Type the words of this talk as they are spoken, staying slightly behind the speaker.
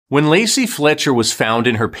When Lacey Fletcher was found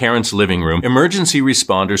in her parents' living room, emergency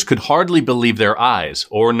responders could hardly believe their eyes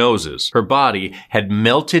or noses. Her body had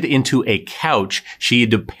melted into a couch she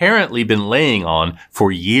had apparently been laying on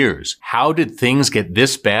for years. How did things get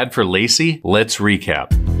this bad for Lacey? Let's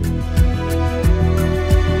recap.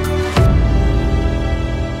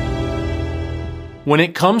 When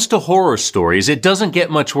it comes to horror stories, it doesn't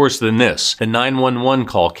get much worse than this. The 911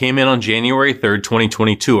 call came in on January 3rd,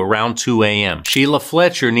 2022, around 2 a.m. Sheila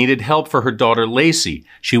Fletcher needed help for her daughter Lacey.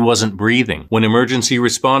 She wasn't breathing. When emergency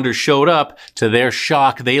responders showed up, to their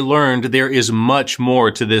shock, they learned there is much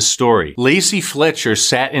more to this story. Lacey Fletcher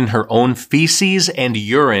sat in her own feces and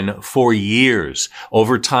urine for years.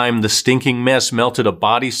 Over time, the stinking mess melted a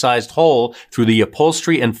body-sized hole through the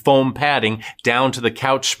upholstery and foam padding down to the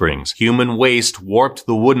couch springs. Human waste warped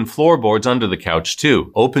the wooden floorboards under the couch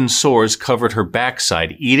too. Open sores covered her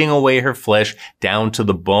backside, eating away her flesh down to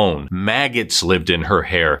the bone. Maggots lived in her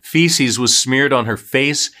hair. Feces was smeared on her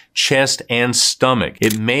face, chest, and stomach.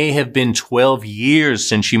 It may have been 12 years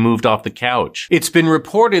since she moved off the couch. It's been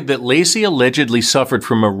reported that Lacey allegedly suffered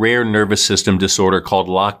from a rare nervous system disorder called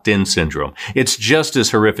locked-in syndrome. It's just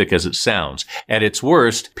as horrific as it sounds. At its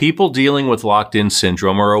worst, people dealing with locked-in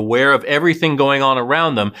syndrome are aware of everything going on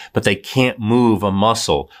around them, but they can't move a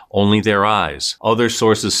muscle, only their eyes. Other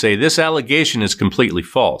sources say this allegation is completely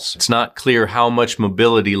false. It's not clear how much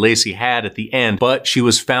mobility Lacey had at the end, but she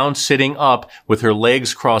was found sitting up with her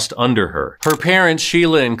legs crossed under her. Her parents,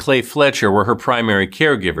 Sheila and Clay Fletcher, were her primary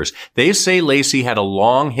caregivers. They say Lacey had a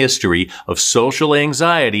long history of social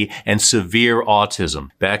anxiety and severe autism.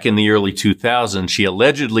 Back in the early 2000s, she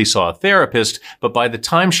allegedly saw a therapist, but by the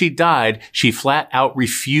time she died, she flat out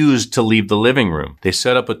refused to leave the living room. They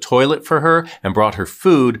set up a toilet for her and brought her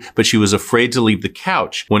food, but she was afraid to leave the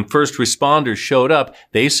couch. When first responders showed up,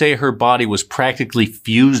 they say her body was practically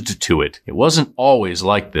fused to it. It wasn't always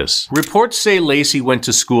like this. Reports say Lacey went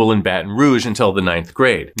to school in Baton Rouge until the 9th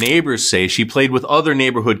grade. Neighbors say she played with other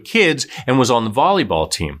neighborhood kids and was on the volleyball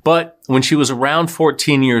team. But when she was around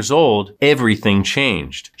 14 years old, everything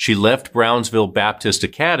changed. She left Brownsville Baptist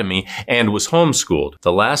Academy and was homeschooled.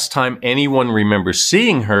 The last time anyone remembers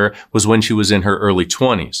seeing her was when she was in her early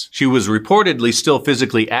 20s. She was reportedly still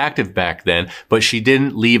physically active back then, but she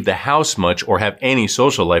didn't leave the house much or have any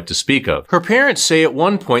social life to speak of. Her parents say at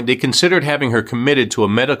one point they considered having her committed to a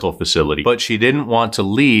medical facility, but she didn't want to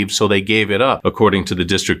leave, so they gave it up, according to the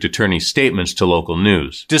district attorney's statements to local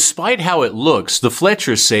news. Despite how it looks, the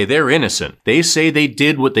Fletchers say they're innocent. They say they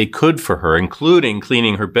did what they could for her, including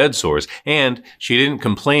cleaning her bed sores, and she didn't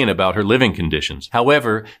complain about her living conditions.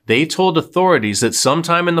 However, they told authorities that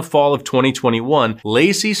sometime in the fall of 2021,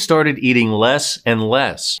 Lacey started eating less and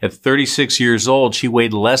less. At 36 years old, she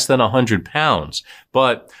weighed less than 100 pounds.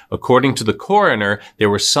 But according to the coroner, there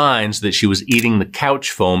were signs that she was eating the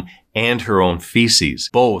couch foam and her own feces.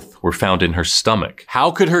 Both were found in her stomach. How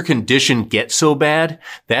could her condition get so bad?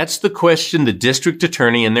 That's the question the district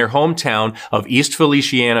attorney in their hometown of East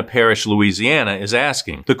Feliciana Parish, Louisiana, is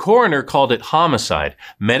asking. The coroner called it homicide,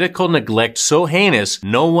 medical neglect so heinous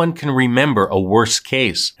no one can remember a worse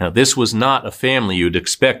case. Now, this was not a family you'd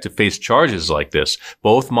expect to face charges like this.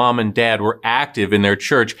 Both mom and dad were active in their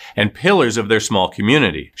church and pillars of their small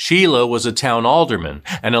community. Sheila was a town alderman,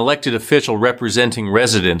 an elected official representing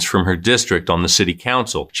residents from her district on the city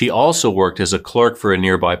council. She also worked as a clerk for a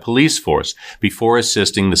nearby police force before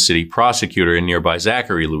assisting the city prosecutor in nearby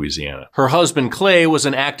Zachary, Louisiana. Her husband Clay was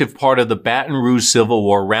an active part of the Baton Rouge Civil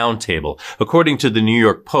War Roundtable. According to the New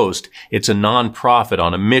York Post, it's a nonprofit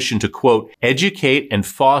on a mission to, quote, educate and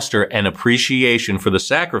foster an appreciation for the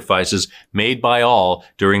sacrifices made by all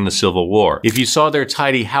during the Civil War. If you saw their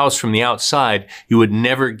tidy house from the outside, you would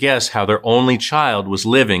never guess how their only child was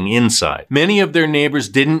living inside. Many of their neighbors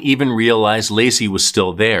didn't even realize Lacey was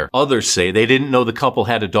still there. Others say they didn't know the couple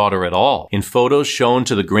had a daughter at all. In photos shown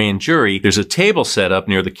to the grand jury, there's a table set up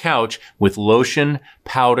near the couch with lotion,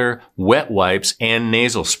 powder, wet wipes, and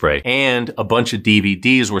nasal spray. And a bunch of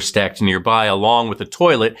DVDs were stacked nearby along with a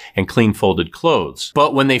toilet and clean folded clothes.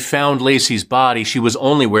 But when they found Lacey's body, she was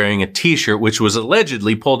only wearing a t-shirt which was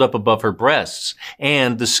allegedly pulled up above her breasts.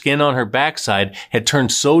 And the skin on her backside had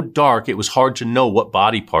turned so dark it was hard to know what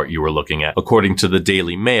body part you were looking at, according to the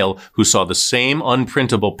Daily Mail, who saw the same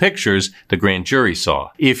unprintable pictures the grand jury saw.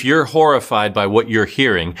 If you're horrified by what you're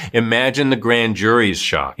hearing, imagine the grand jury's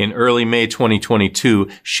shock. In early May 2022,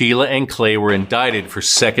 Sheila and Clay were indicted for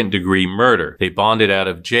second-degree murder. They bonded out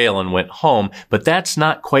of jail and went home, but that's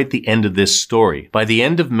not quite the end of this story. By the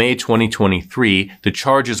end of May 2023, the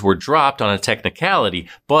charges were dropped on a technicality,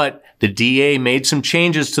 but the DA made some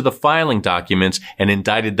changes to the filing documents evidence and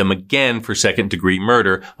indicted them again for second-degree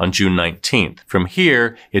murder on June 19th. From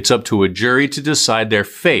here, it's up to a jury to decide their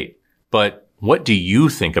fate. But what do you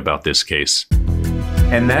think about this case?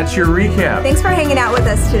 And that's your recap. Thanks for hanging out with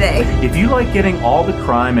us today. If you like getting all the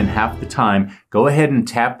crime in half the time, go ahead and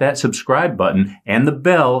tap that subscribe button and the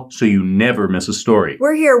bell so you never miss a story.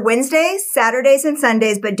 We're here Wednesdays, Saturdays, and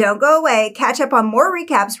Sundays, but don't go away. Catch up on more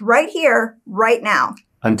recaps right here, right now.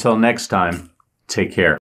 Until next time, take care.